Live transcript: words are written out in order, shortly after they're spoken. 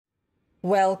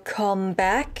Welcome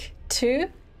back to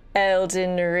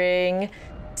Elden Ring.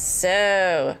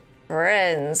 So,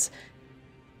 friends,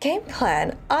 game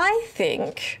plan. I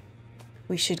think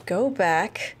we should go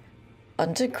back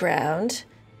underground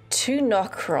to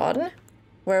Nokron,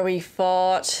 where we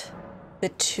fought the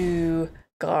two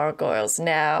gargoyles.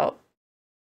 Now,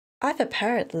 I've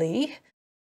apparently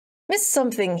missed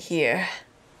something here.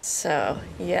 So,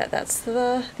 yeah, that's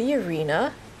the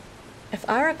arena. If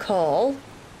I recall,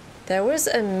 there was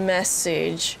a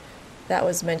message that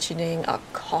was mentioning a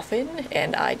coffin,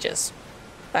 and I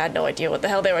had no idea what the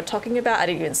hell they were talking about. I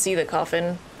didn't even see the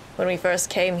coffin when we first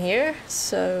came here,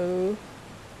 so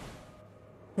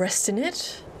rest in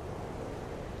it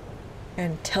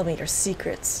and tell me your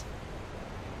secrets.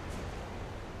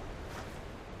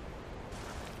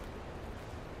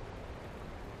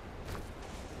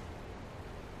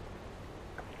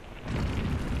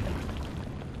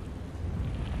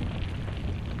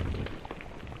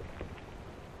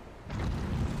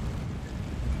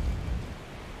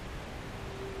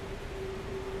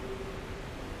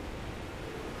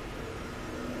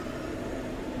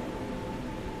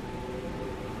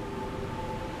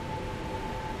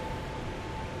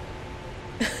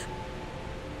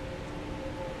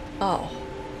 Oh.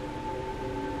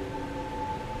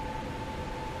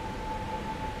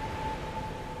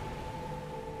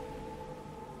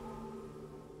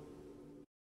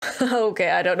 Okay,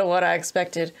 I don't know what I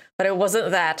expected, but it wasn't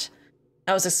that.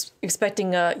 I was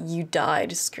expecting a "you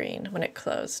died" screen when it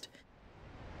closed.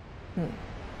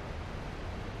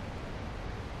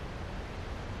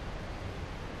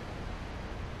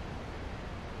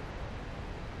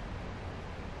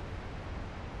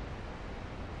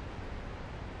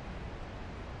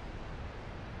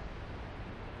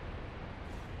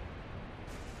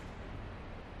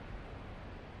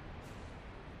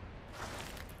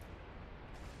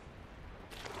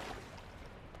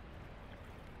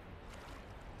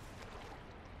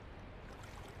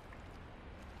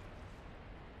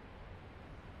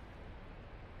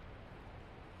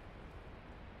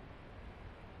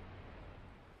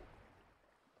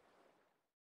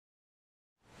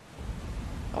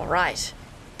 All right,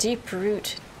 deep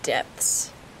root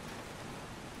depths.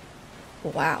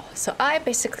 Wow, so I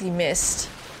basically missed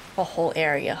a whole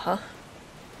area, huh?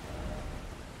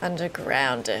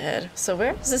 Underground ahead. So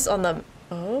where is this on the...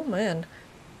 Oh man.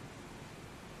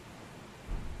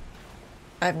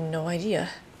 I have no idea.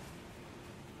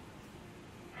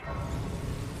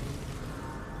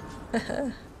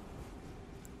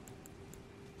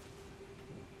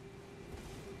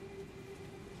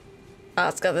 Oh,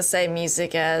 it's got the same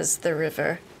music as the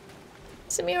river.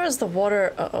 Samira's the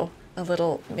water. Uh-oh, a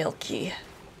little milky.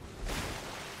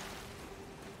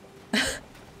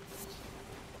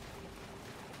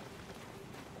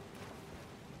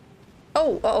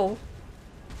 Oh, uh-oh.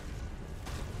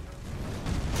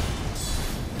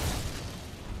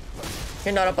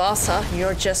 You're not a boss, huh?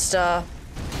 You're just, an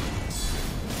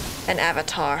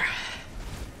avatar.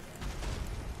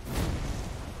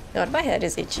 God, my head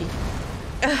is itchy.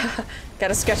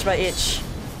 Gotta scratch my itch.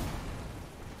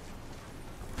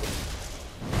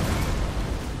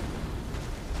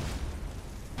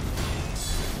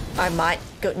 I might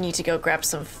need to go grab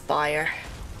some fire.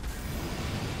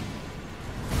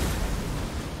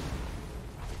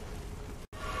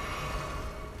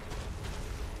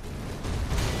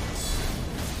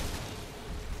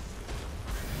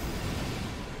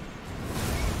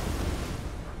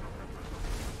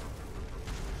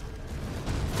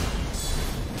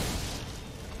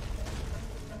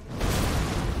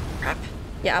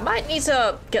 Yeah, I might need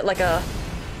to get like a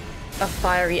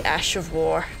fiery ash of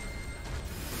war.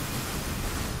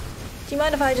 Do you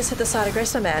mind if I just hit the side of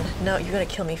grace, my man? No, you're gonna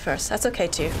kill me first. That's okay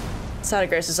too. Side of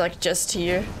grace is like just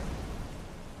here.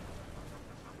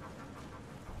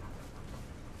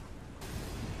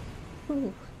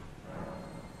 Ooh.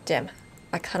 Damn,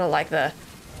 I kind of like the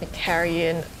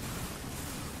carrion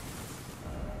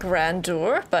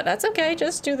grandeur, but that's okay.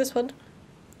 Just do this one.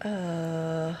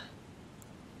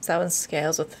 That one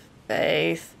scales with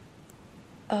faith.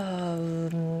 I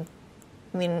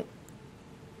mean,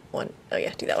 one. Oh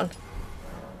yeah, do that one.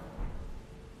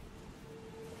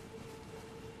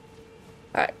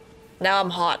 Alright, now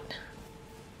I'm hot.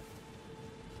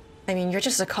 I mean, you're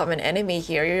just a common enemy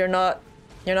here. You're not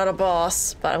a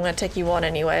boss, but I'm gonna take you on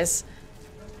anyways.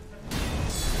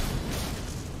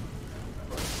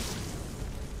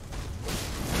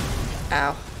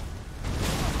 Ow.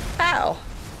 Ow.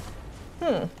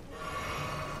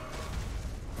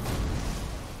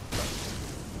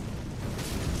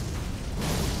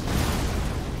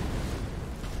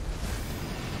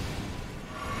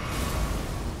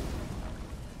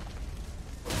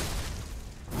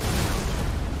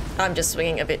 I'm just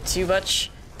swinging a bit too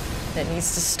much. It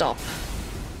needs to stop.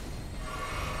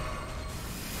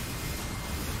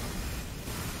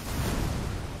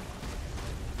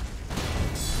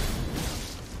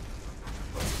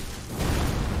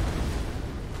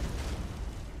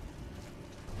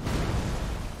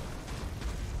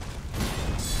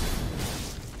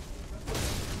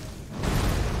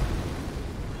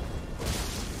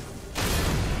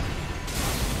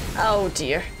 Oh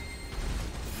dear.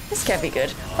 This can't be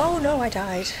good. Oh no, I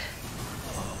died.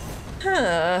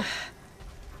 Huh.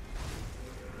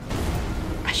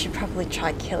 I should probably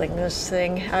try killing this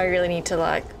thing. I really need to,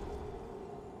 like,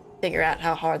 figure out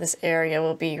how hard this area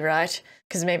will be, right?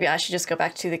 Because maybe I should just go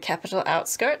back to the capital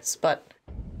outskirts, but...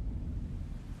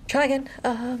 Try again.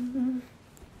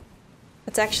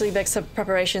 Let's actually make some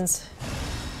preparations.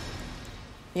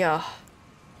 Yeah.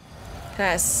 Can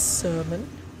I summon?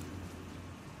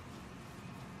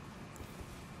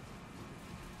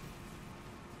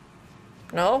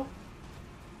 No?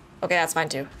 Okay, that's fine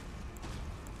too.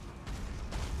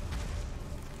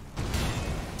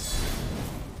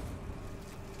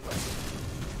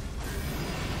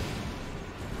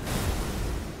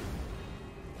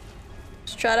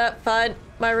 Just try to find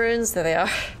my runes. There they are.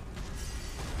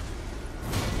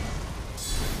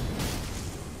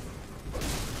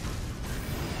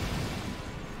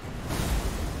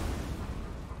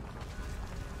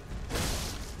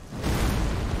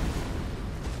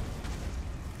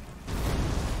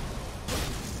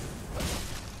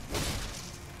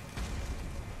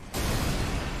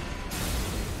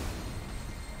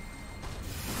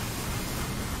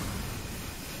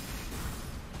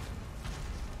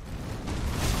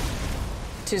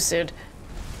 Too soon.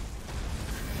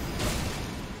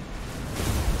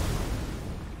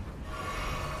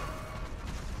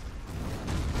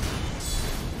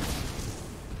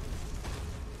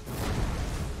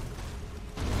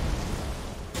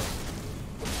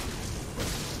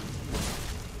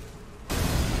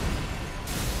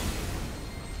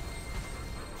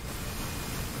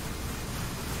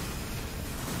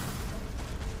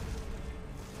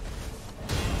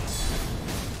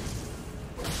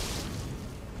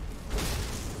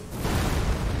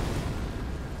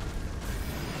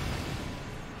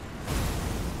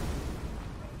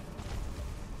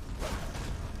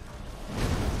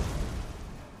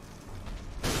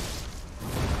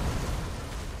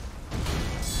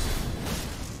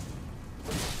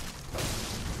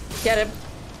 Get him.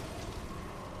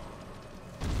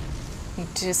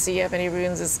 Need to see how many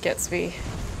runes this gets me.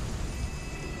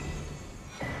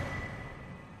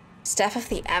 Staff of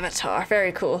the Avatar.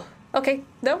 Very cool. Okay,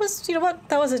 that was, you know what?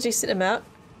 That was a decent amount.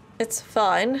 It's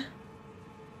fine.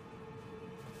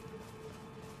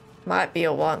 Might be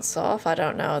a once off. I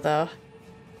don't know though.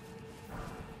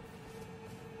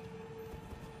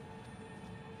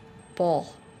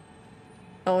 Ball.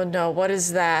 Oh no, what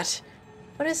is that?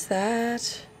 What is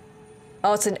that?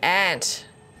 Oh, it's an ant.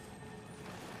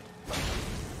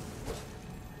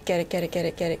 Get it, get it, get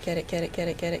it, get it, get it, get it, get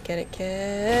it, get it, get it,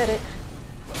 get it.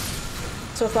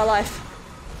 It's worth my life.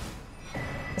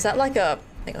 Is that like a...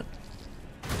 Hang on.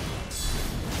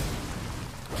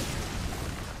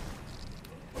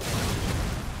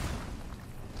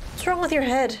 What's wrong with your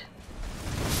head?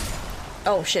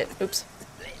 Oh shit, oops.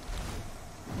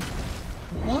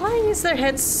 Why is their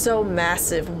head so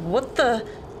massive? What the...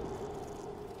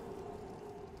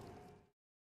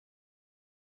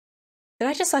 Did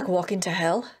I just, like, walk into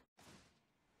hell?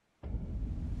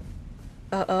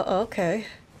 Okay.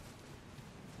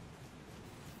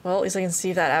 Well, at least I can see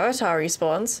if that avatar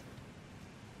respawns.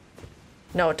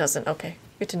 No, it doesn't. Okay,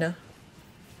 good to know.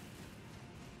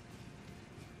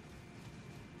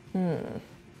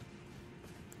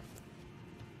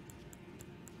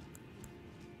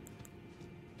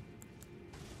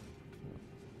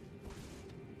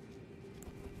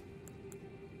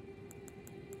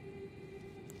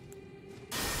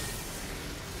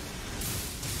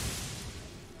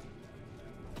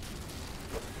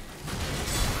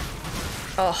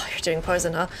 Oh, you're doing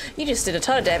poison, huh? You just did a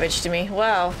ton of damage to me.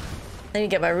 Wow. I need to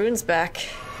get my runes back.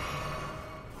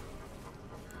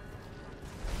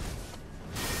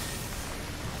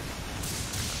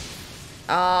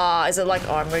 Ah, is it like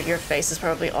armored? Your face is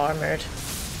probably armored.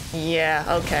 Yeah,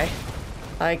 okay.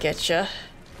 I getcha.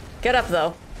 Get up,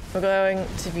 though. We're going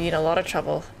to be in a lot of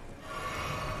trouble.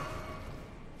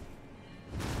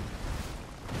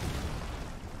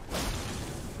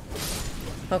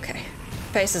 Okay.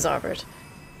 Face is armored.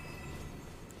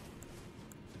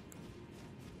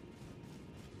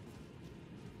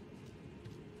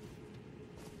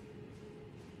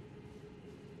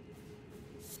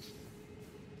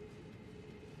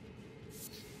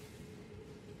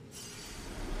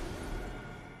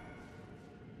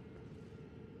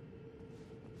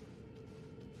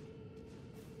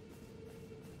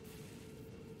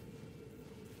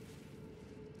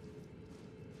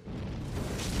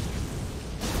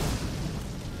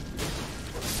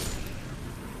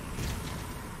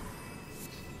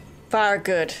 Fire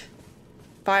good.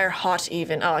 Fire hot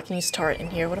even. Oh, I can use turret in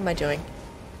here. What am I doing?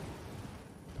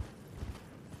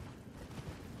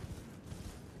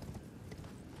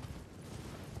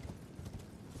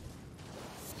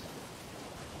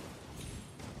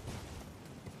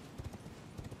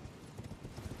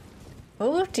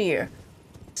 Oh dear.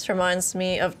 This reminds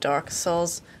me of Dark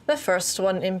Souls. The first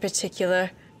one in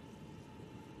particular.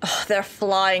 Oh, they're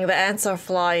flying. The ants are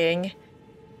flying.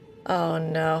 Oh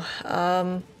no.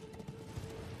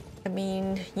 I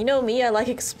mean, you know me, I like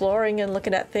exploring and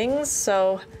looking at things,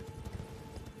 so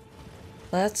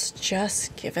let's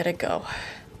just give it a go.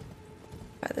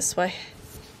 Try this way.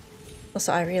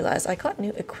 Also, I realized I got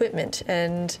new equipment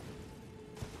and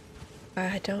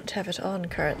I don't have it on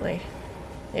currently.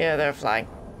 Yeah, they're flying.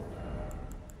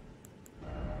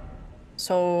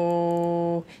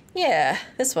 So, yeah,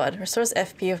 this one restores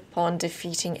FP upon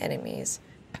defeating enemies.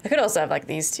 I could also have like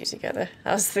these two together,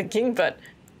 I was thinking, but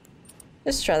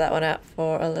let's try that one out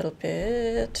for a little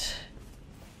bit.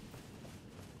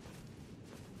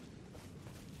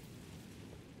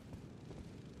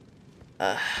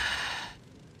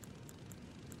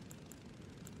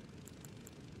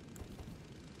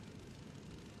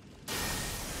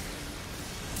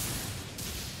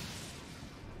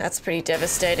 That's pretty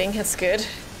devastating. That's good.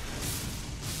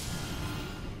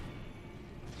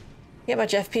 Get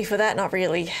much FP for that? Not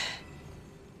really.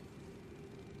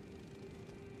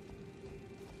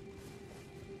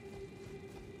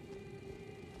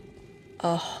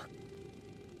 Oh.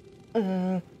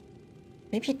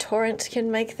 Maybe Torrent can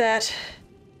make that.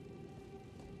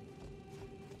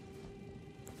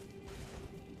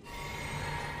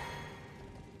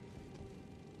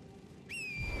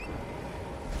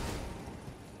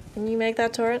 Can you make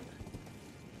that, Torrent?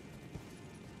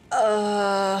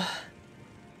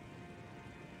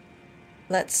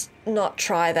 Let's not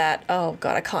try that. Oh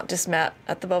god, I can't dismount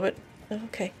at the moment.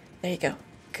 Okay, there you go.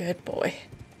 Good boy.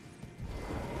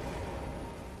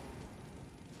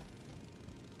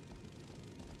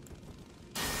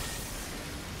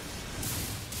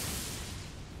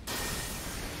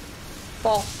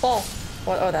 Fall, fall.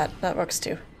 What? Oh, that works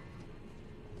too.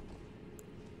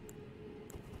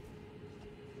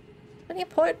 Any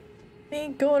point me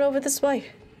going over this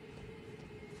way?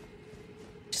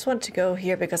 Just wanted to go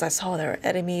here because I saw there were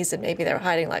enemies and maybe they were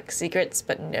hiding like secrets,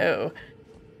 but no.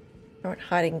 They weren't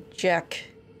hiding jack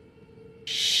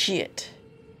shit.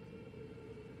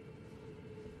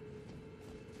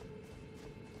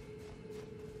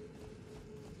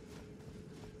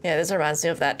 Yeah, this reminds me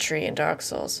of that tree in Dark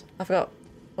Souls. I forgot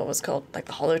what it was called, like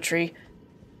the hollow tree.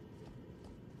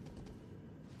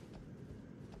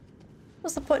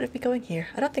 What's the point of me going here?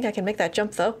 I don't think I can make that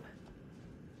jump though.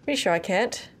 Pretty sure I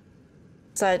can't.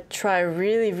 So I try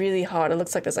really, really hard. It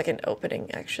looks like there's like an opening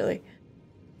actually.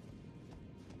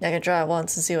 I can try it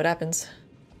once and see what happens.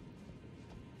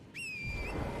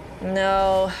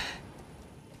 No.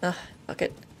 Oh, fuck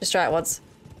it. Just try it once.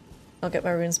 I'll get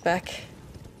my runes back.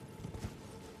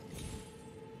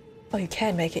 Oh, you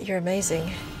can make it. You're amazing.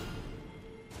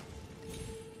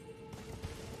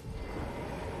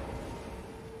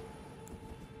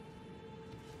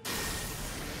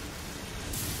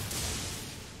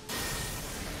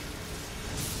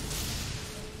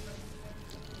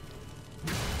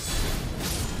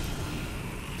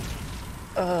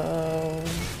 Oh.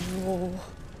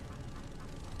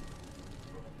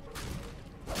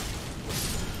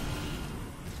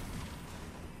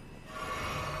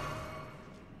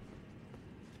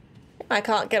 I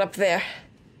can't get up there.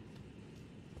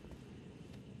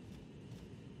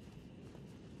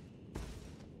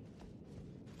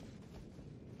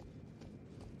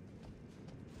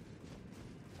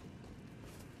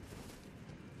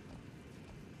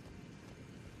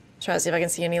 Try to see if I can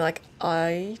see any, like,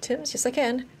 items. Yes, I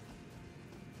can.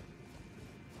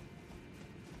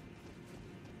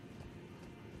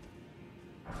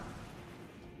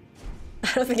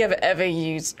 I don't think I've ever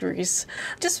used grease.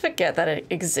 Just forget that it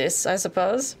exists, I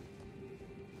suppose.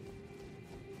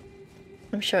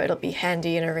 I'm sure it'll be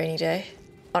handy in a rainy day.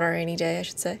 On a rainy day, I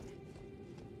should say.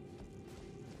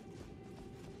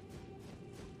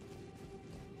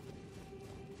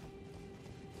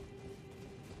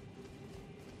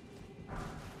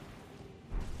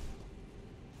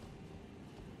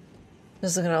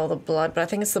 Just looking at all the blood, but I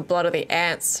think it's the blood of the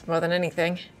ants more than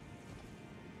anything.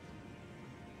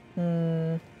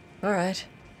 Alright.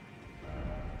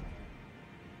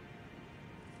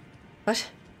 What?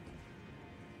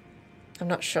 I'm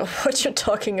not sure what you're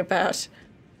talking about.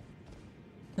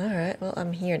 Alright, well,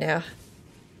 I'm here now.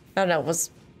 I don't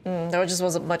know, there just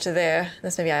wasn't much there.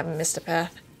 Unless maybe I missed a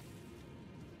path.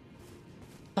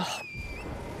 Oh.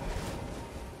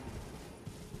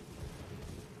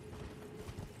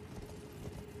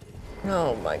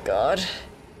 Oh my god.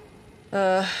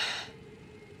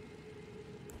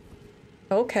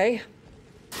 Okay.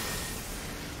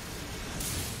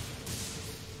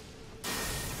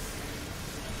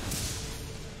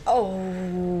 Oh.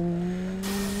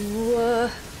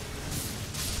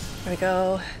 There we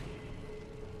go.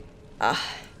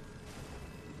 Ah.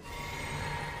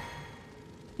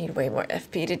 Need way more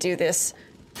FP to do this.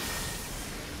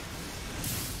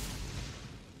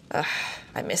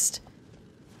 I missed.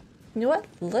 You know what?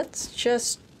 Let's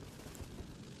just...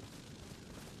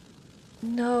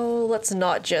 No, let's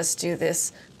not just do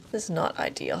this. This is not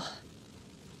ideal.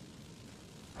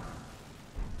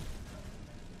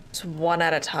 Just one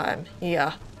at a time.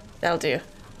 Yeah, that'll do.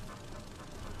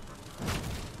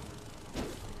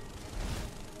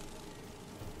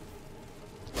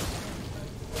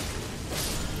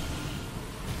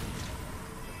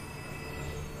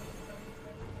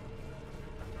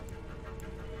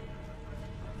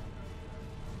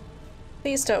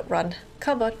 Please don't run.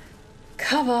 Come on.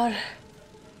 Come on.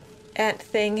 Ant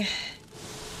thing.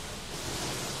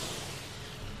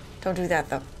 Don't do that,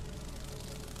 though.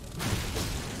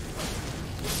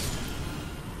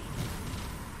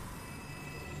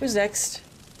 Who's next?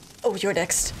 Oh, you're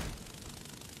next.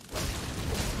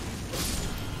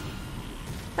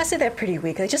 I say they're pretty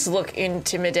weak. They just look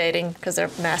intimidating because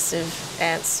they're massive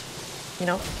ants, you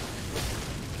know?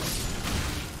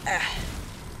 Ah.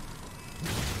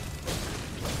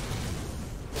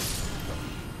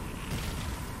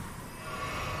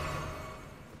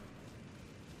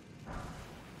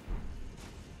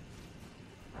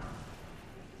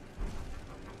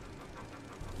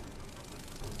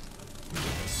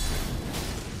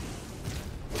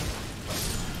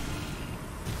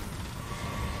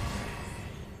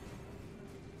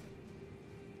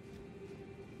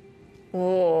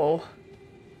 Whoa.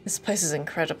 This place is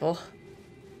incredible.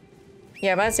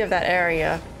 Yeah, it reminds me of that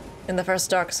area in the first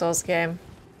Dark Souls game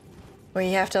where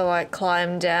you have to like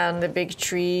climb down the big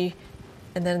tree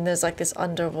and then there's like this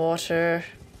underwater,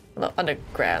 no,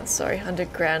 underground, sorry,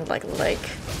 underground like lake.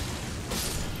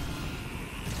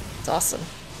 It's awesome.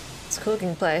 It's a cool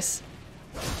looking place.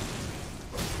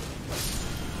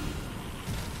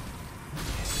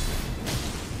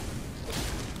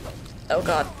 Oh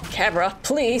god, camera,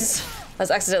 please! I was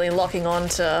accidentally locking on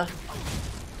to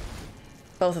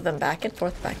both of them back and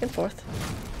forth, back and forth.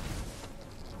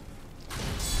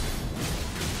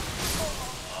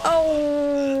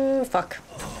 Oh, fuck.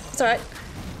 It's alright.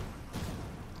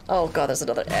 Oh god, there's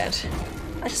another ant.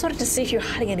 I just wanted to see if you're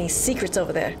hiding any secrets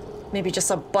over there. Maybe just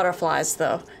some butterflies,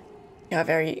 though. You're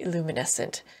very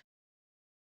luminescent.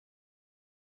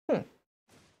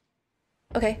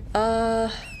 Okay,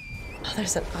 oh,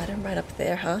 there's an item right up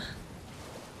there, huh?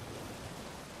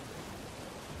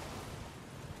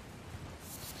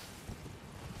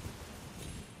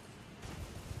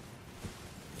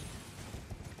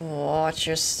 Watch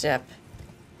your step.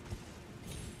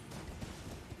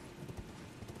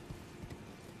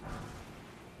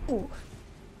 Ooh.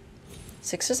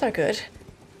 Sixes are good.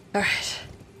 Alright.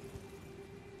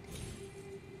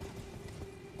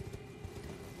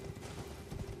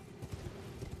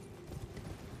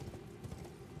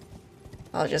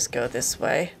 I'll just go this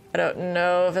way. I don't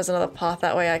know if there's another path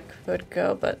that way I could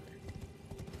go, but...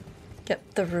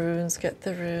 Get the runes, get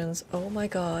the runes. Oh my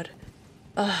god.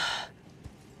 Ugh.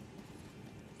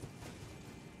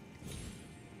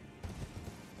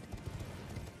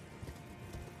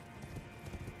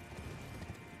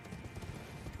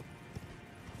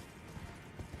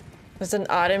 There's an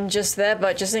item just there,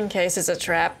 but just in case it's a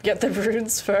trap, get the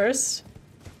runes first.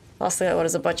 Last thing I want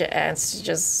is a bunch of ants to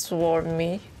just swarm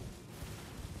me.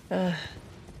 You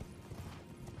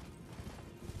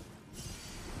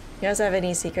guys have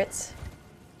any secrets?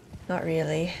 Not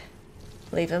really.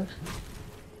 Leave them.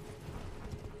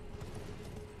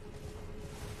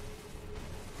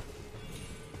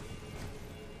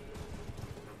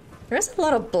 There's a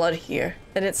lot of blood here,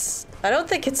 and it's... I don't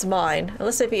think it's mine,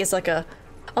 unless maybe it's like a...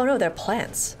 Oh no, they're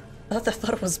plants. I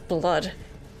thought it was blood.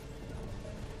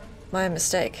 My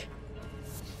mistake.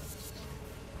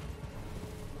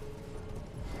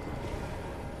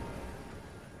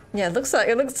 Yeah, it looks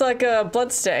like a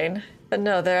blood stain. But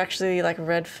no, they're actually like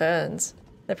red ferns.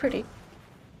 They're pretty.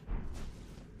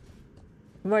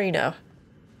 The more you know.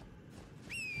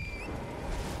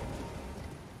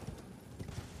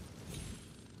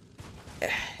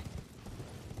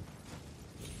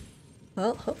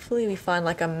 Well, hopefully we find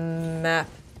like a map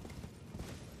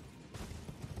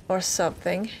or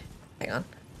something. Hang on.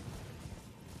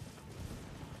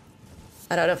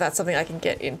 I don't know if that's something I can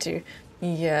get into.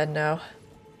 Yeah, no.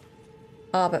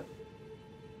 Oh, but...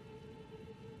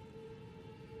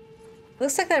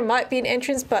 Looks like there might be an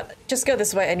entrance, but just go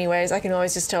this way anyways. I can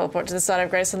always just teleport to the side of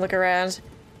Grace and look around.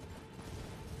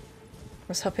 I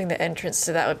was hoping the entrance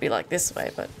to that would be like this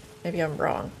way, but maybe I'm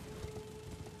wrong.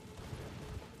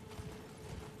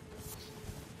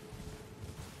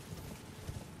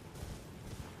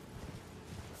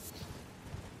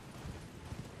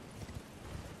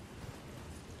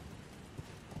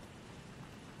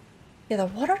 Yeah, the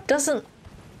water doesn't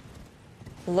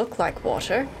look like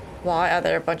water. Why are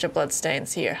there a bunch of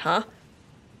bloodstains here, huh?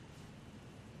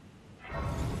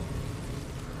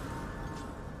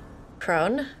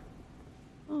 Crone?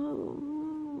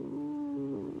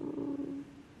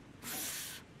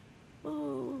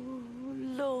 Oh,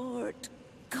 Lord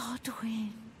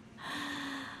Godwin.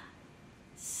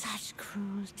 Such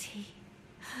cruelty.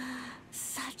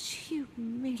 Such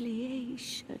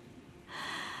humiliation.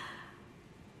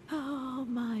 Oh,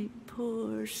 my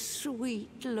poor,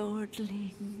 sweet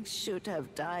lordling should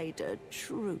have died a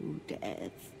true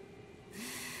death.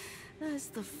 As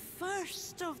the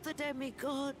first of the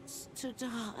demigods to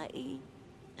die.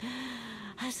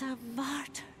 As a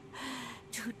martyr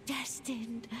to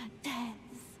destined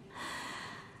death.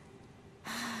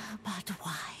 But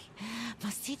why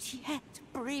must it yet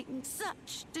bring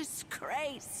such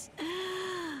disgrace?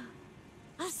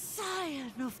 A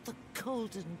scion of the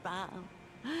Golden Bough.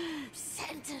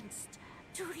 Sentenced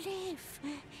to live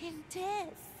in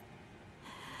death.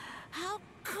 How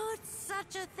could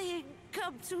such a thing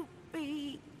come to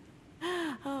be?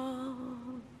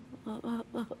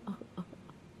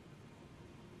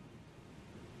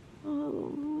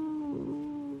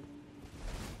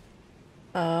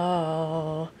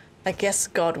 Oh, I guess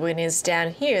Godwin is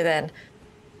down here then.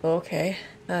 Okay.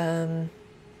 Look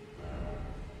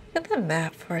at the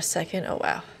map for a second. Oh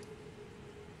wow.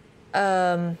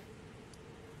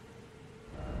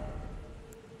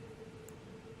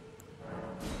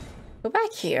 Go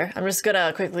back here. I'm just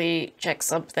gonna quickly check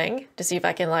something to see if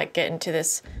I can like get into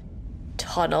this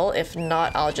tunnel. If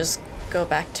not, I'll just go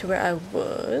back to where I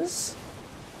was.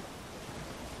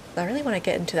 I really want to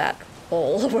get into that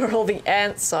hole where all the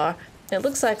ants are. It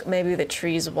looks like maybe the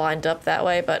trees wind up that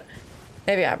way, but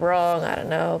maybe I'm wrong. I don't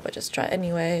know, but just try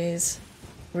anyways.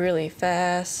 Really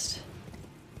fast.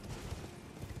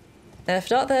 And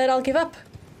if not, then I'll give up.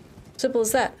 Simple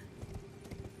as that.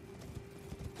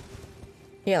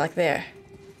 Yeah, like there.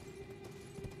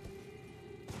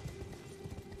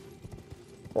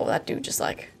 Well, that dude just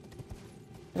like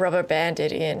rubber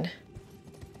banded in.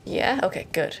 Yeah? Okay,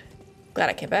 good. Glad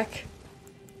I came back.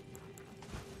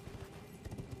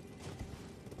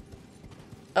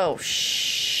 Oh,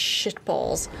 shit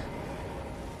balls.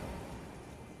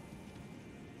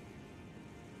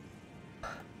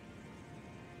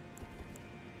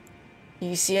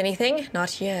 You see anything?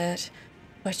 Not yet.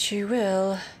 But you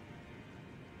will.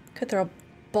 Could throw a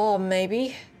bomb,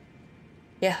 maybe?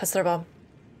 Yeah, let's throw a bomb.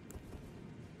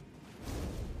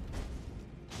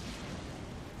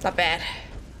 Not bad.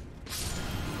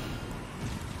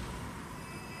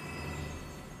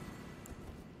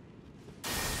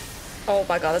 Oh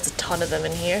my god, there's a ton of them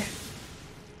in here.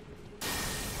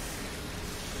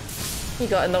 You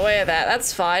got in the way of that,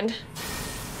 that's fine.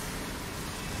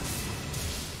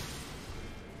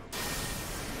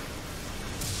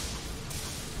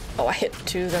 Oh, I hit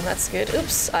two of them, that's good.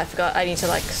 Oops, I forgot I need to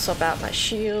like swap out my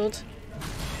shield.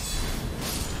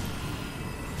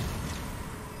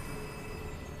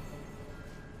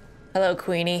 Hello,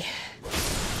 Queenie.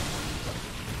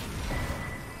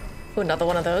 Oh, another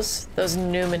one of those. Those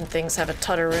Newman things have a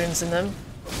ton of runes in them.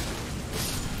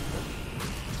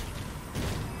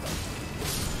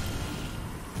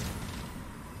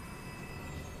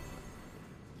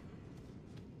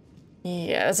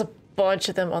 Yeah, there's a bunch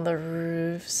of them on the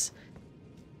roofs.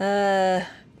 Oh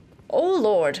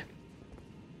Lord.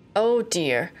 Oh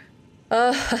dear.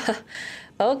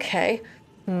 Okay.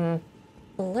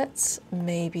 Let's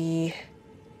maybe...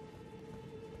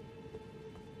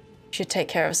 should take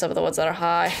care of some of the ones that are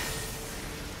high.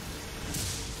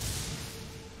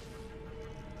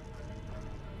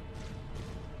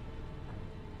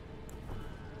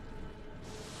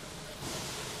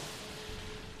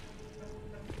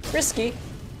 Risky.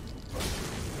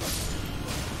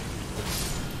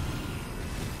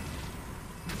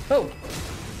 Oh.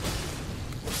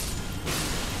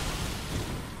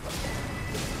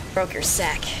 Broke your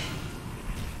sack.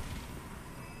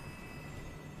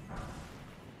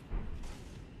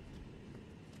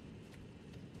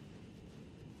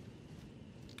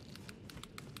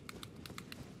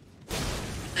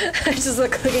 Just the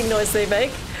clicking noise they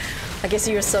make. I guess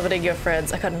you were summoning your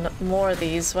friends. I got more of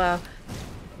these. Wow.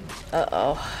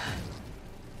 Uh-oh.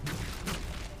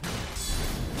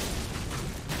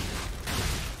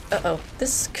 Uh-oh.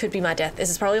 This could be my death. This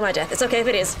is probably my death. It's okay if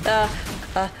it is.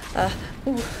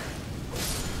 Ooh.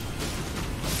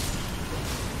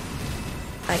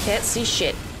 I can't see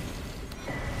shit.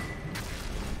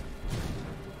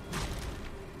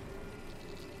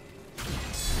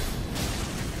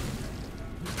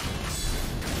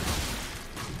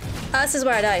 This is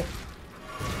where I die.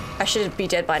 I should be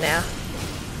dead by now.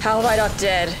 How am I not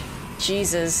dead?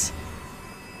 Jesus.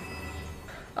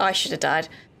 I should have died.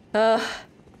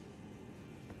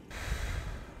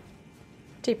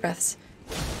 Deep breaths.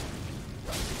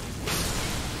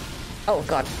 Oh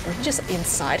god, we're just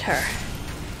inside her.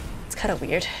 It's kind of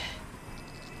weird.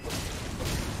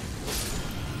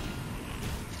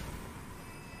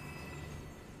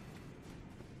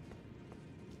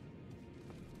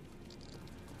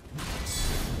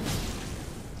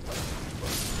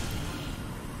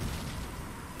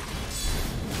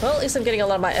 Well, at least I'm getting a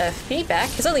lot of my FP back.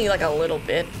 It's only like a little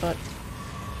bit, but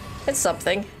it's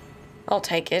something. I'll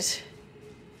take it.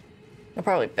 There are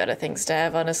probably better things to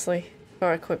have, honestly,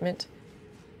 for equipment.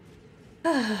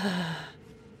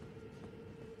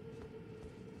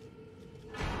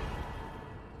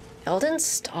 Elden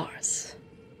Stars.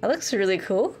 That looks really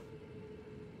cool.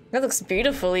 That looks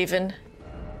beautiful, even.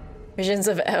 Visions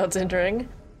of Elden Ring.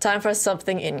 Time for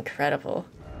something incredible.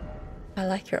 I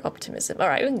like your optimism.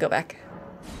 Alright, we can go back.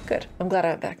 Good. I'm glad I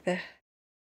went back there.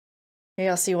 Maybe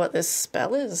I'll see what this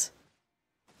spell is.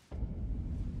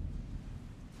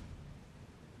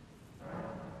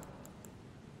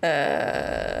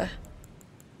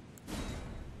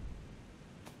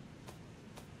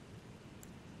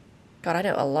 God, I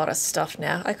know a lot of stuff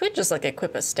now. I could just like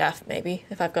equip a staff maybe,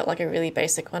 if I've got like a really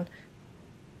basic one.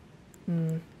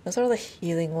 Those are all the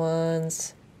healing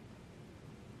ones.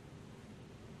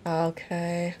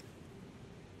 Okay.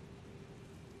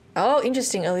 Oh,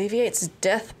 interesting. Alleviates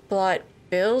death blight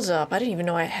build-up. I didn't even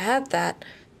know I had that.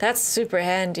 That's super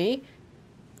handy.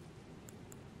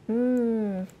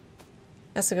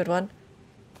 That's a good one.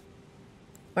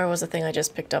 Where was the thing I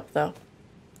just picked up, though?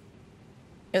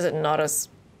 Is it not as...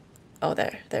 Oh,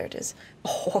 there it is.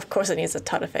 Oh, of course it needs a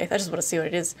ton of faith. I just want to see what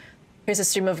it is. Here's a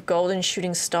stream of golden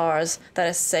shooting stars that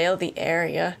assail the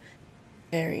area.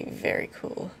 Very, very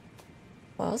cool.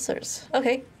 Wowzers.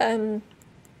 Okay,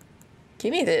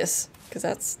 give me this,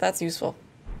 because that's useful.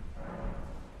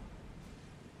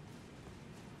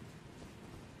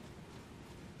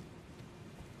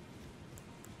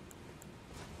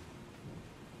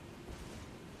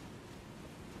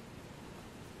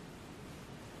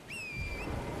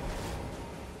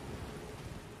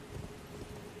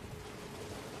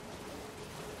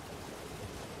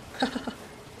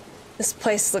 This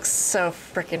place looks so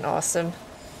freaking awesome.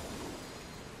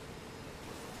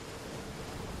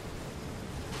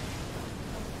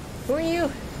 Who are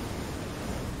you?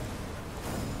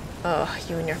 Oh,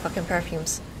 you and your fucking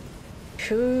perfumes.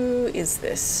 Who is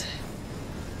this?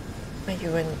 Are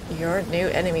you your new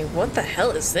enemy? What the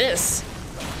hell is this?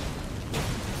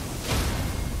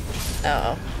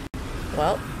 Uh oh.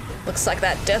 Well, looks like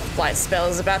that death blight spell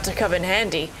is about to come in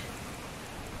handy.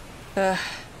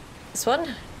 This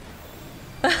one?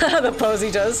 The pose he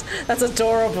does. That's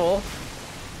adorable.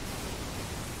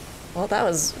 Well, that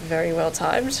was very well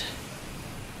timed.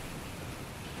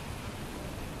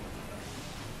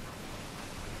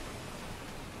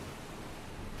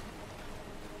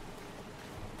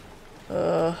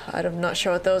 I'm not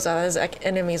sure what those are. There's like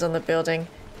enemies on the building.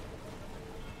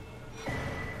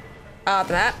 Ah,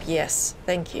 the map? Yes.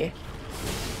 Thank you.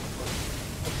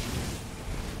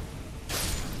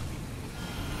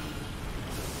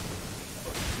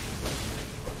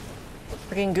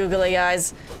 Freaking googly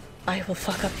eyes. I will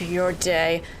fuck up your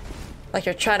day. Like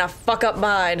you're trying to fuck up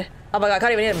mine. Oh my god, I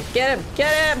can't even hit him. Get him!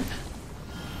 Get him!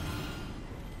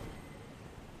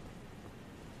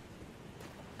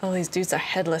 Oh, these dudes are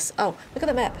headless. Oh, look at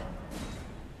the map.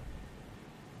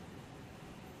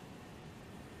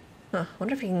 Huh,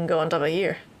 wonder if you can go on top of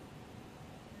here.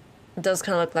 It does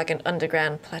kind of look like an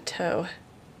underground plateau.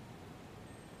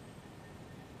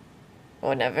 Oh,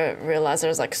 I never realized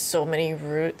there's like so many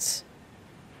routes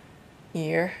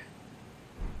here.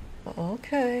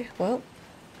 Okay, well.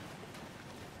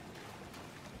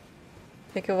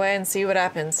 Pick away and see what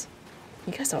happens.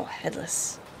 You guys are all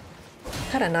headless. What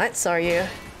kind of knights are you?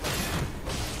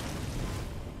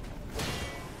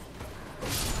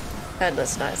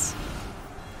 Headless knights.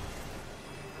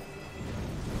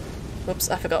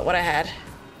 Whoops, I forgot what I had.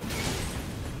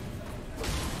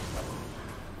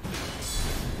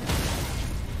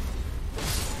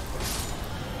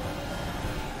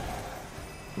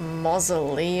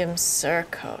 Mausoleum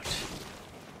surcoat.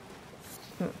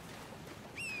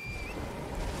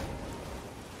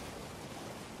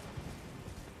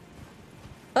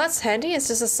 Well, that's handy. It's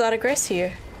just a side of grace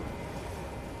here.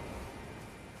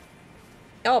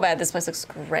 Oh man, this place looks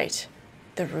great.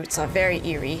 The roots are very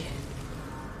eerie.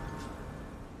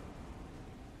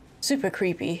 Super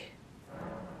creepy.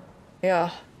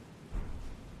 Yeah.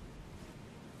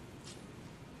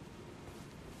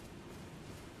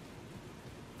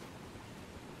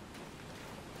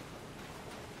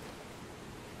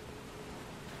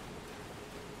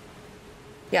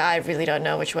 Yeah, I really don't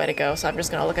know which way to go, so I'm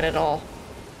just gonna look at it all.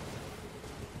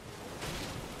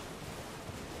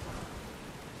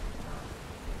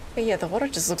 But yeah, the water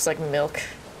just looks like milk.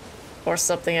 Or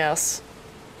something else.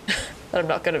 That I'm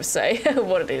not gonna say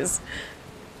what it is.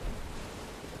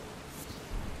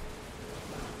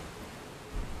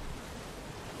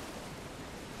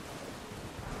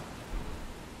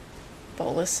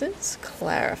 Boluses?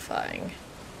 Clarifying.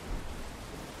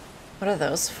 What are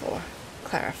those for?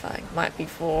 Clarifying. Might be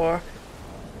for...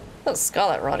 Oh,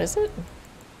 Scarlet Rod, is it?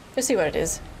 Let's see what it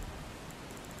is.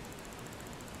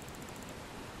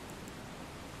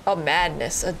 Oh,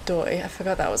 Madness. A doy. I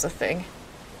forgot that was a thing.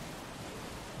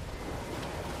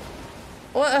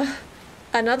 What?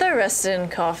 Another rest-in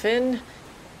coffin?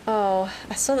 Oh,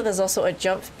 I saw that there's also a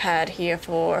jump pad here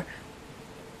for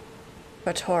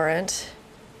Torrent.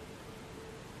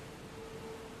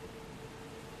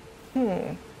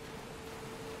 Do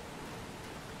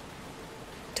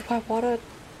I wanna...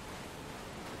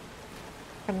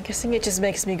 I'm guessing it just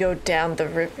makes me go down the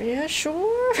river. Yeah,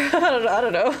 sure. I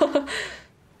don't know.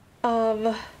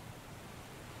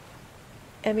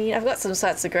 I mean, I've got some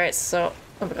sights of grace, so...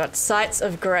 Oh my god, sights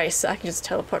of grace. I can just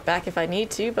teleport back if I need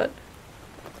to, but...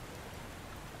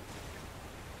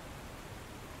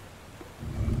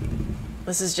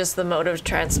 This is just the mode of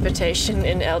transportation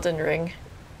in Elden Ring.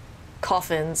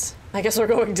 Coffins. I guess we're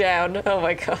going down. Oh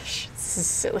my gosh, this is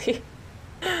silly.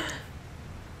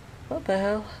 What the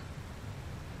hell?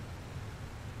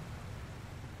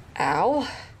 Ow.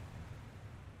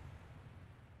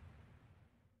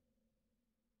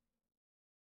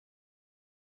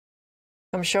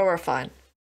 I'm sure we're fine.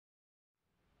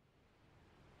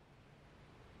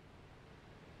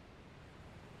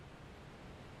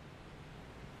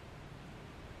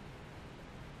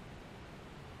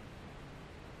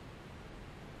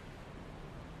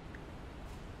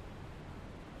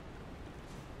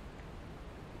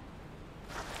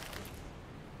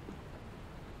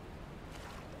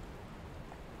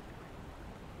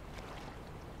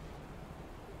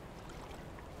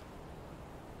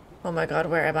 Oh my god,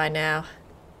 where am I now?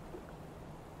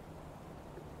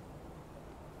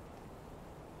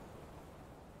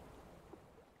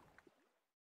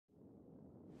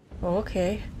 Oh,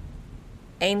 okay.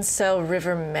 Ainsel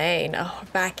River, Maine. Oh,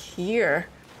 back here.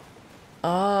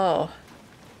 Oh.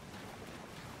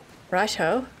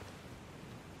 Righto.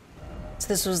 So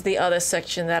this was the other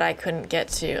section that I couldn't get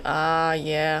to. Ah,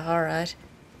 yeah, alright.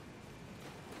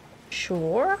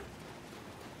 Sure.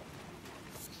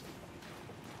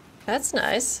 That's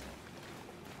nice.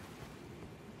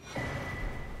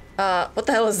 What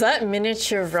the hell is that?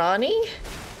 Miniature Ronnie?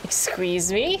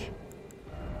 Excuse me?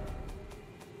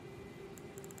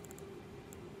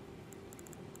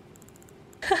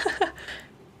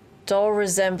 Doll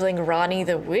resembling Ronnie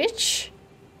the Witch?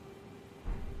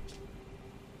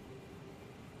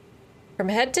 From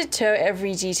head to toe,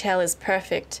 every detail is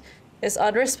perfect. This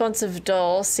unresponsive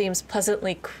doll seems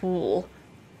pleasantly cool.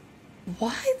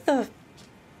 Why the...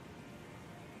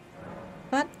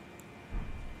 What?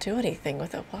 Do anything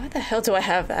with it. Why the hell do I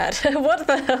have that? What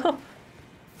the hell?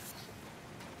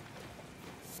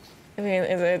 I mean,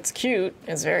 it's cute.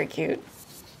 It's very cute.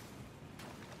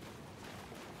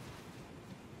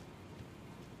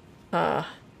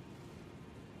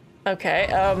 Okay,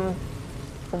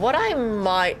 what I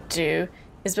might do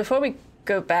is before we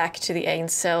go back to the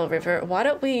Ainsel River, why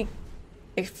don't we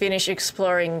finish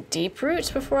exploring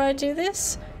Deeproot before I do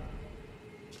this?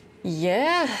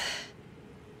 Yeah,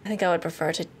 I think I would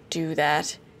prefer to do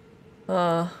that.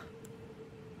 The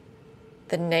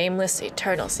Nameless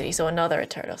Eternal City, so another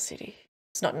Eternal City.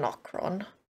 It's not Nokron.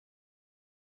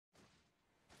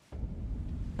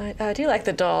 I do like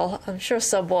the doll. I'm sure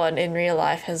someone in real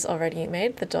life has already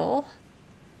made the doll.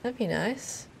 That'd be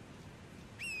nice.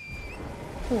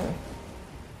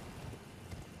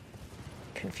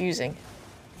 Confusing.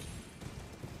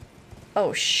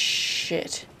 Oh,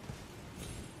 shit.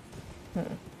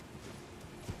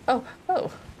 Oh.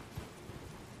 Oh,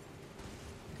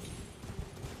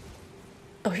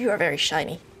 you are very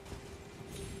shiny.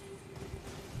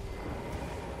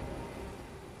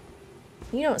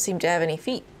 You don't seem to have any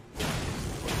feet.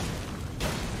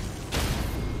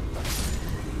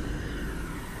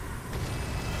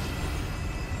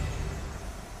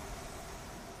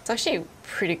 It's actually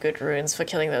pretty good runes for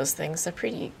killing those things. They're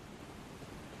pretty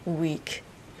weak.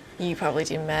 You probably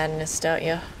do madness, don't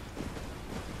you?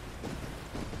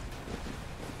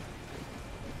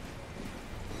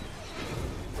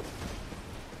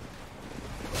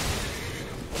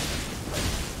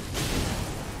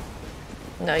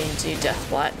 No, you do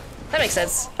Deathblight. That makes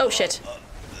sense. Oh shit.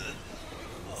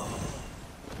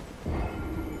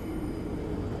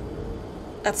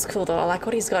 That's cool though. I like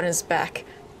what he's got in his back.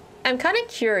 I'm kind of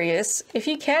curious, if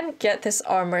you can get this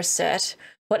armor set,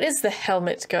 what is the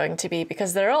helmet going to be?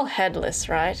 Because they're all headless,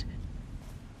 right?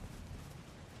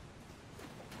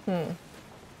 Yeah,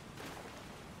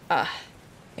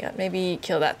 maybe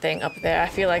kill that thing up there. I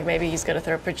feel like maybe he's gonna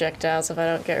throw projectiles if I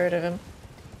don't get rid of him.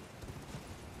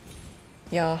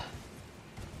 Yeah.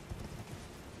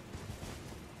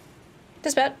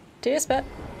 Dispatch. Dispatch.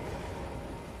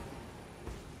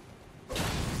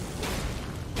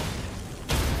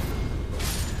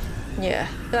 Yeah,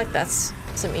 I feel like that's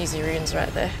some easy runes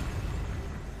right there.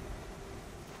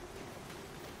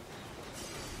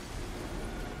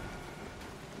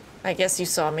 I guess you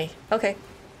saw me. Okay.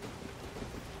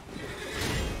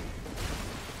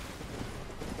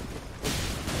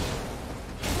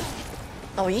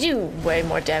 Oh, you do way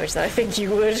more damage than I think you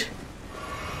would.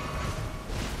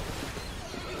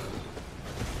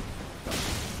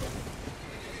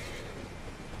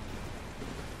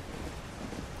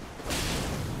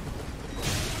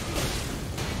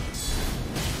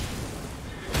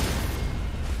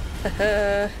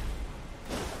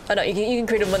 Oh no, you can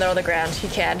crit them when they're on the ground. You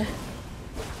can.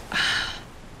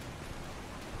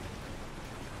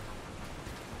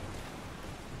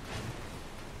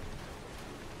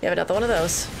 You have another one of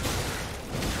those.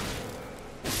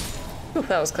 Ooh,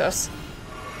 that was close.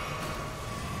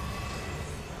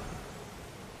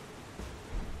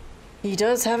 He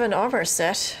does have an armor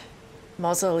set.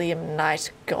 Mausoleum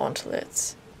Knight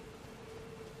Gauntlets.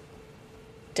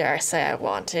 Dare I say I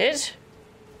want it?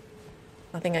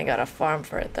 I think I gotta farm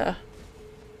for it though.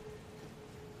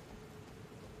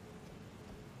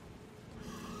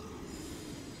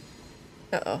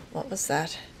 Uh-oh, what was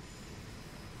that?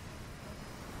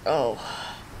 Oh.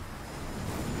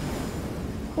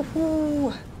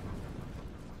 Woohoo!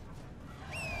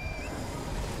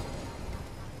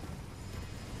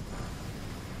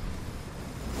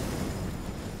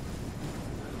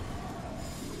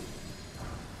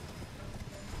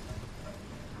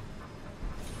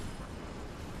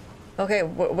 Okay,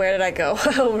 where did I go?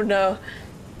 Oh no.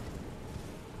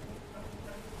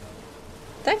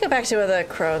 Did I go back to where the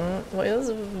crone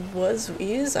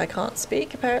is? I can't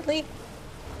speak, apparently.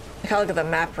 I can't look at the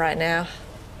map right now.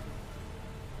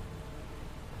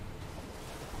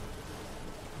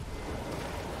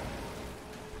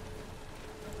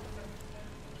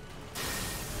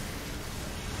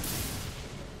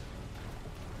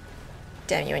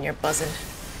 Damn you and your buzzing.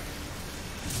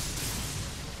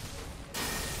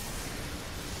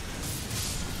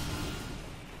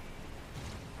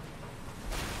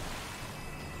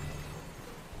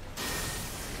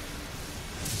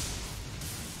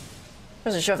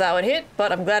 Wasn't sure if that would hit,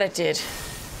 but I'm glad it did.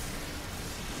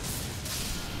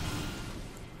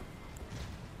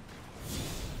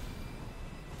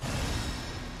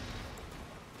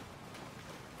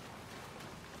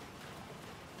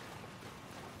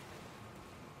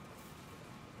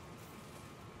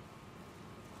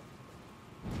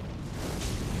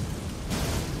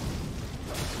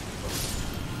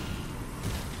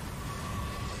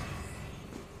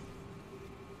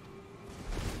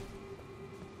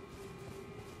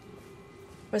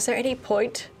 Was there any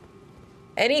point?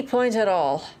 Any point at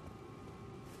all?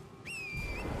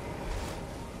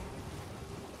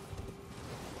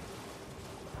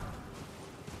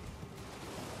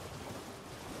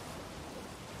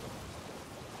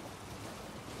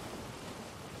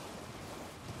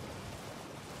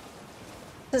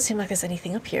 Doesn't seem like there's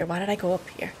anything up here. Why did I go up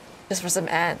here? Just for some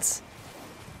ants.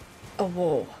 Oh,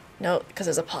 whoa. No, because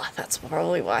there's a path. That's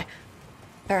probably why.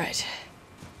 All right.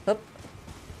 Up.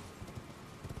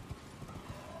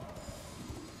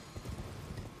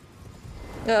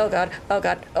 Oh god, oh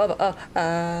god,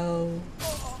 oh.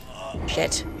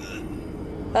 Shit.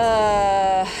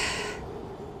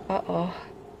 Uh-oh.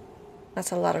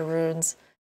 That's a lot of runes.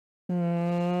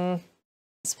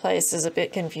 This place is a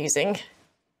bit confusing.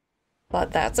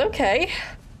 But that's okay.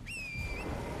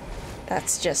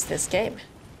 That's just this game.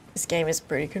 This game is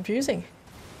pretty confusing.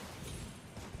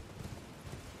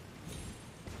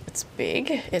 It's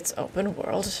big, it's open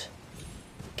world.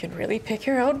 You can really pick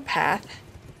your own path.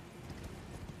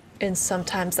 And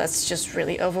sometimes that's just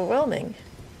really overwhelming.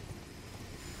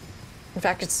 In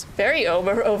fact, it's very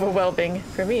overwhelming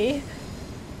for me.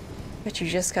 But you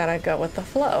just gotta go with the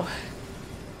flow.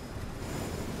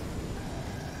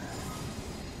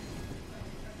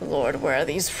 Lord, where are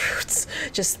these roots?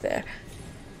 Just there.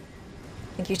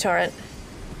 Thank you, Torrent.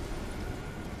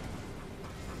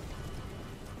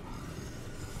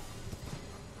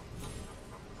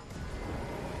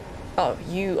 Oh,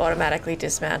 you automatically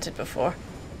dismounted before.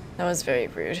 That was very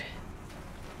rude.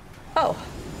 Oh.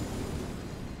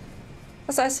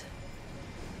 That's nice.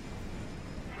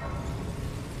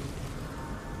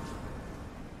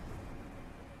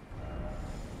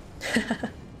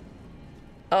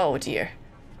 Oh dear.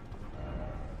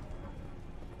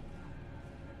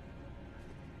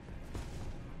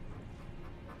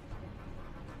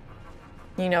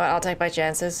 You know what? I'll take my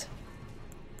chances.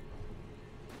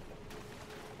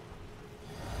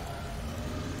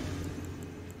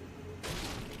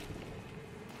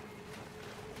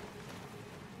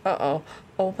 Uh-oh.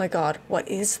 Oh my god, what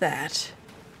is that?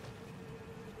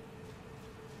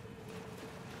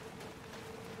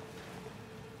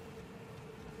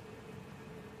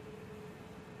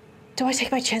 Do I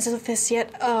take my chances with this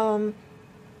yet? That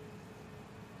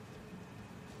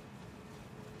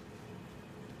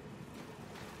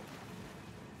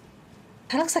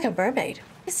looks like a mermaid.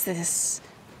 What is this?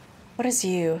 What is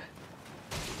you?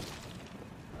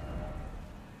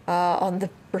 On the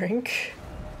brink?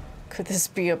 Could this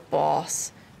be a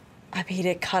boss? I mean,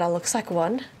 it kinda looks like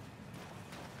one. What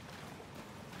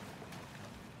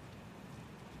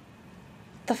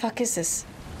the fuck is this?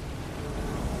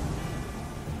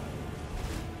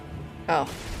 Oh.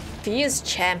 Fia's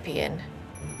champion.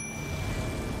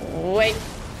 Wait.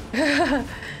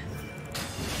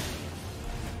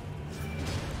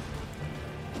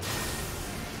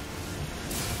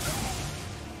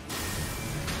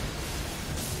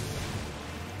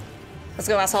 Let's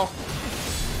go, asshole.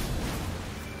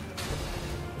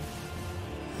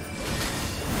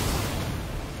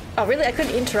 Oh, really? I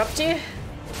couldn't interrupt you?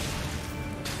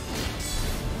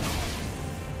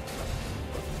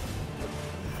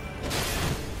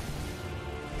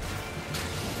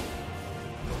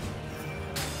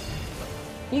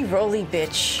 You roly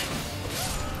bitch.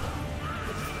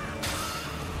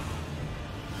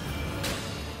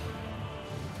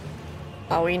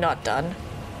 Are we not done?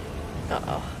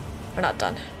 Uh-oh. We're not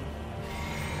done.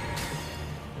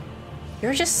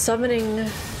 You're just summoning...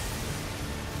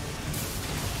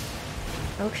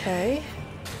 Okay.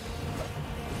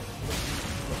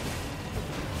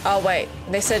 Oh wait,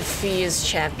 they said Fia's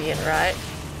champion, right?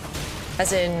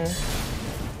 As in...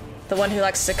 the one who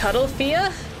likes to cuddle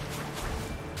Fia?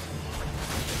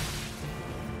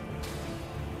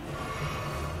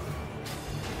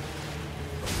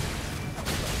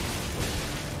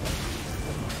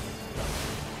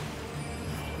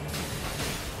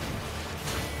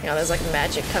 You know, there's like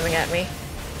magic coming at me.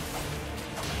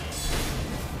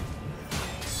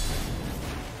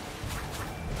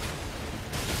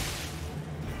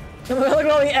 Look at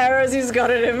all the arrows he's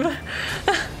got at him.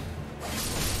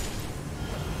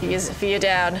 Fia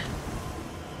down.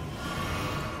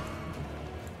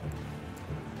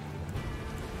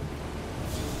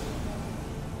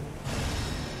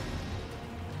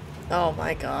 Oh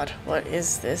my god, what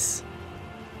is this?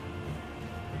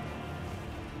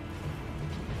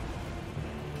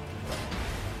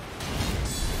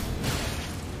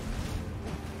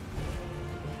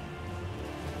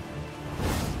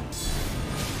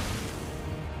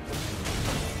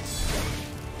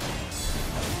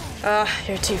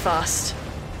 You're too fast.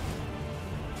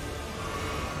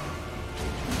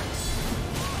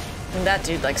 And that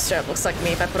dude like straight up looks like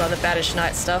me if I put on the Banished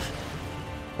Knight stuff.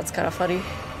 That's kind of funny.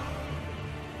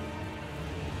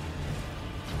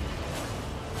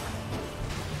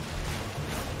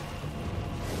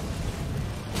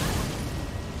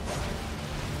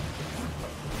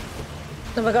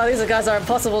 Oh my god, these guys are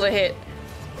impossible to hit.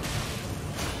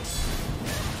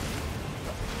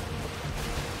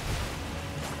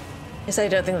 Yes, I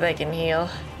don't think they can heal.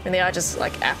 I mean, they are just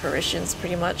like apparitions,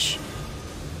 pretty much.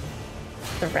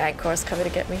 The Ragcor's coming to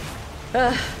get me.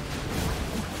 Ugh.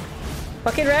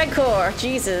 Fucking Ragcor!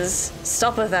 Jesus.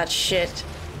 Stop with that shit.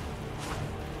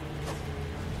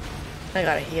 I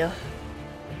gotta heal.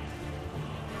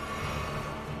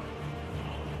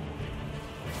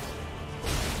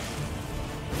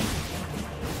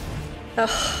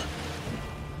 Ugh.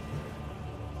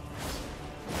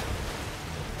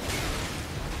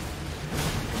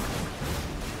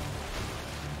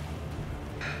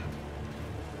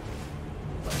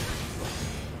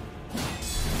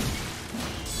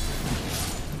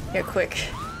 You're quick.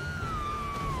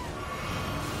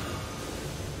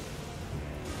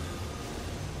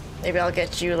 Maybe I'll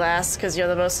get you last because you're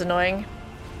the most annoying.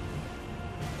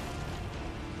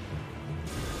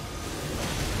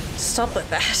 stop with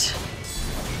that.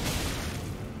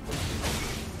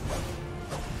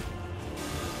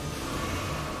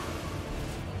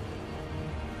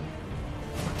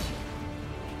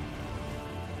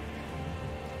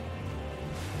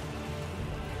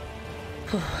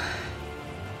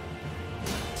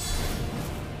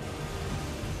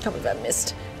 Can't believe I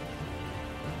missed.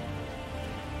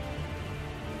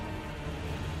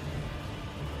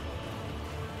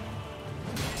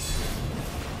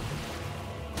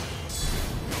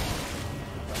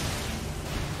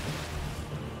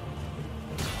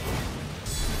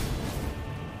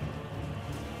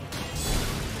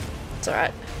 It's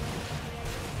alright.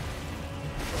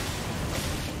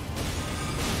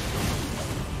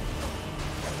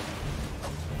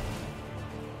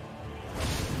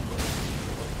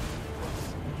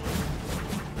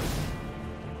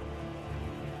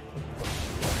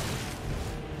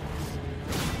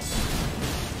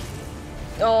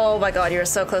 Oh my god, you're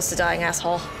so close to dying,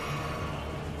 asshole.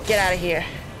 Get out of here.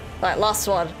 Alright, last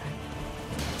one.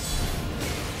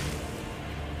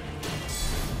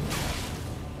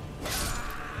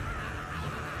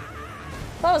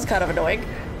 That was kind of annoying.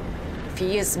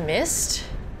 Fee is missed.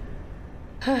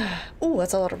 Ooh,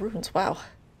 that's a lot of runes. Wow.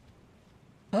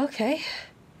 Okay.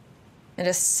 An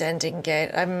ascending gate.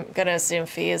 I'm gonna assume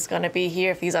Fee is gonna be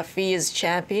here. If these are Fee's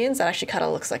champions, that actually kind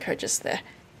of looks like her just there.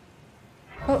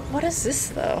 What is this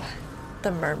though?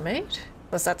 The mermaid?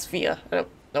 Unless that's Fia. I don't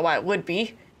know why it would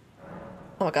be.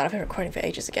 Oh my god, I've been recording for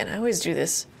ages again. I always do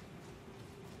this.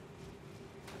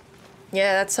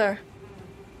 Yeah, that's her.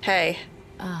 Hey.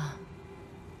 Ah,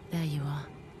 there you are.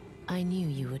 I knew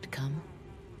you would come.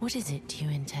 What is it you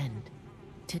intend?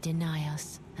 To deny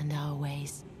us and our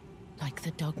ways, like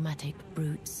the dogmatic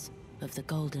brutes of the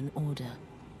Golden Order?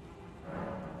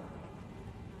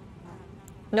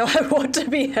 No, I want to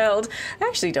be held. I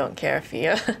actually don't care,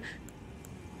 Fia.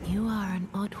 You are an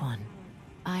odd one.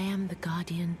 I am the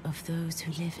guardian of those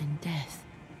who live in death.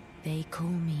 They call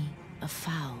me a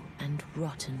foul and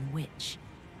rotten witch.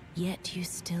 Yet you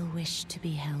still wish to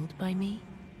be held by me?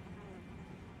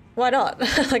 Why not?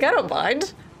 Like, I don't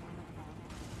mind.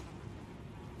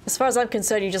 As far as I'm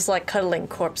concerned, you just like cuddling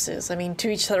corpses. I mean, to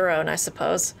each their own, I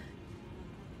suppose.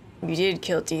 You did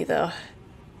kill Dee, though.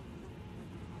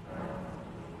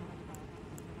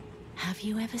 Have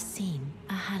you ever seen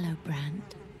a Hallowbrand?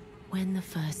 When the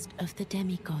first of the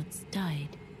demigods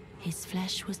died, his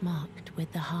flesh was marked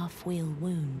with the half-wheel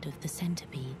wound of the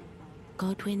centipede.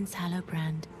 Godwyn's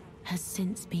Hallowbrand has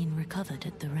since been recovered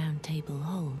at the Round Table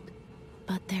Hold.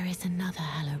 But there is another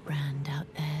Hallowbrand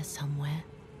out there somewhere,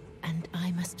 and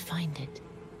I must find it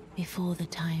before the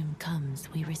time comes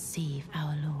we receive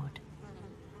our Lord.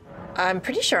 I'm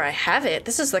pretty sure I have it.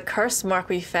 This is the curse mark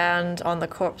we found on the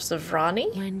corpse of Rani.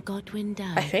 When Godwyn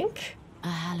died, I think. A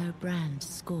Hallowbrand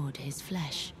scored his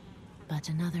flesh, but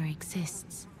another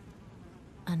exists.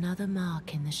 Another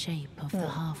mark in the shape of the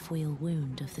half-wheel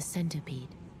wound of the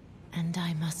centipede, and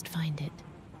I must find it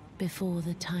before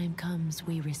the time comes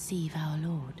we receive our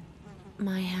Lord.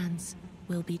 My hands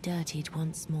will be dirtied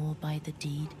once more by the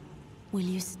deed. Will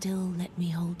you still let me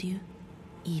hold you,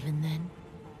 even then?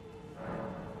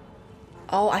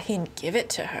 Oh, I can give it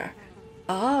to her.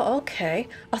 Oh, okay.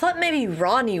 I thought maybe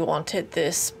Rani wanted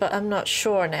this, but I'm not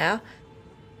sure now.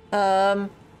 I'll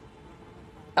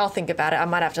think about it. I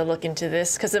might have to look into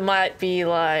this, because it might be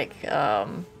like,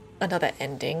 another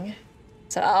ending.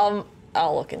 So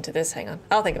I'll look into this. Hang on.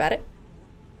 I'll think about it.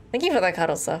 Thank you for that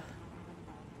cuddles, though.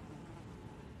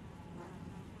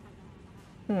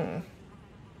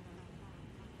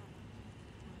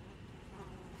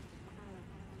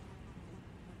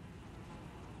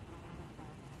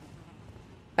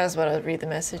 I just want to read the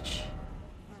message.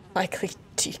 Likely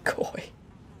decoy.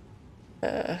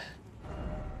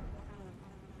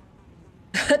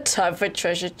 Time for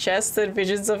treasure chests and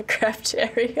visions of craft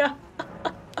area.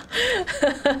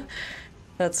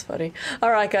 That's funny.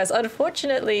 Alright guys,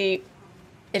 unfortunately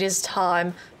it is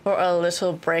time for a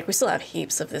little break. We still have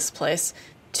heaps of this place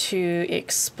to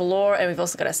explore, and we've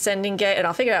also got Ascending Gate, and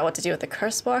I'll figure out what to do with the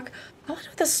curse mark. I wonder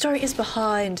what the story is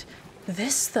behind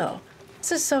this though.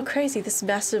 This is so crazy, this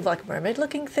massive like mermaid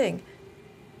looking thing.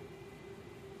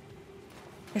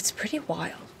 It's pretty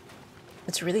wild.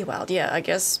 It's really wild. Yeah, I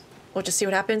guess we'll just see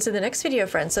what happens in the next video,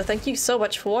 friends. So thank you so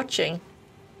much for watching.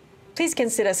 Please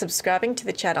consider subscribing to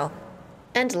the channel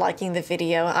and liking the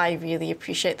video. I really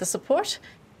appreciate the support.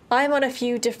 I'm on a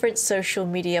few different social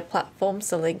media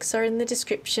platforms. The links are in the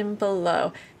description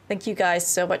below. Thank you guys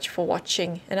so much for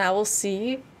watching, and I will see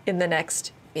you in the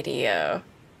next video.